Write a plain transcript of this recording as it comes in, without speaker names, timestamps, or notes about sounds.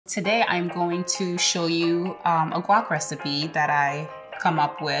Today I'm going to show you a guac recipe that I come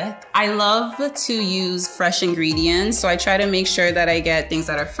up with. I love to use fresh ingredients, so I try to make sure that I get things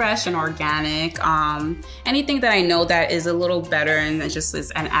that are fresh and organic. Anything that I know that is a little better and that just is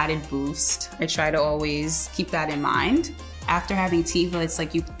an added boost, I try to always keep that in mind. After having Tiva, it's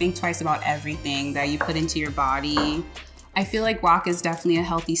like you think twice about everything that you put into your body. I feel like guac is definitely a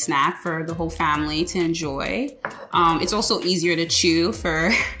healthy snack for the whole family to enjoy. It's also easier to chew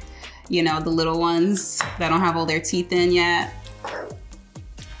for, you know, the little ones that don't have all their teeth in yet.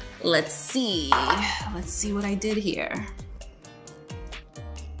 Let's see what I did here.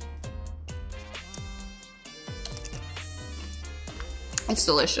 It's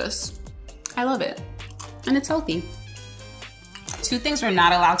delicious. I love it, and it's healthy. Two things we're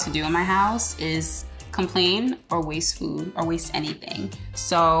not allowed to do in my house is complain or waste food or waste anything.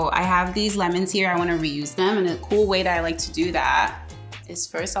 So I have these lemons here, I wanna reuse them, and a cool way that I like to do that is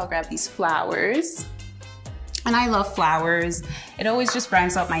first I'll grab these flowers. And I love flowers. It always just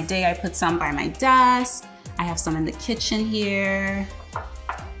brightens up my day. I put some by my desk. I have some in the kitchen here.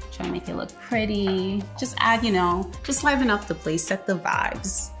 Try to make it look pretty. Just add, you know, just liven up the place, set the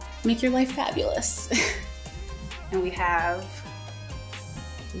vibes. Make your life fabulous. And we have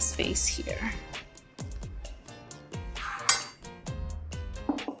this vase here.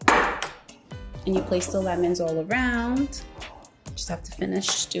 And you place the lemons all around. Just have to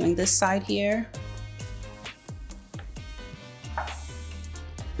finish doing this side here.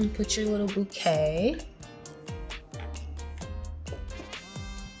 And put your little bouquet.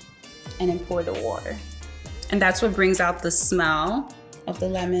 And then pour the water. And that's what brings out the smell of the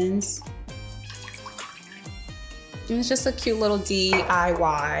lemons. And it's just a cute little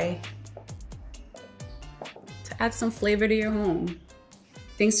DIY to add some flavor to your home.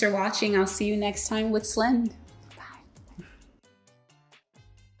 Thanks for watching. I'll see you next time with Slynd.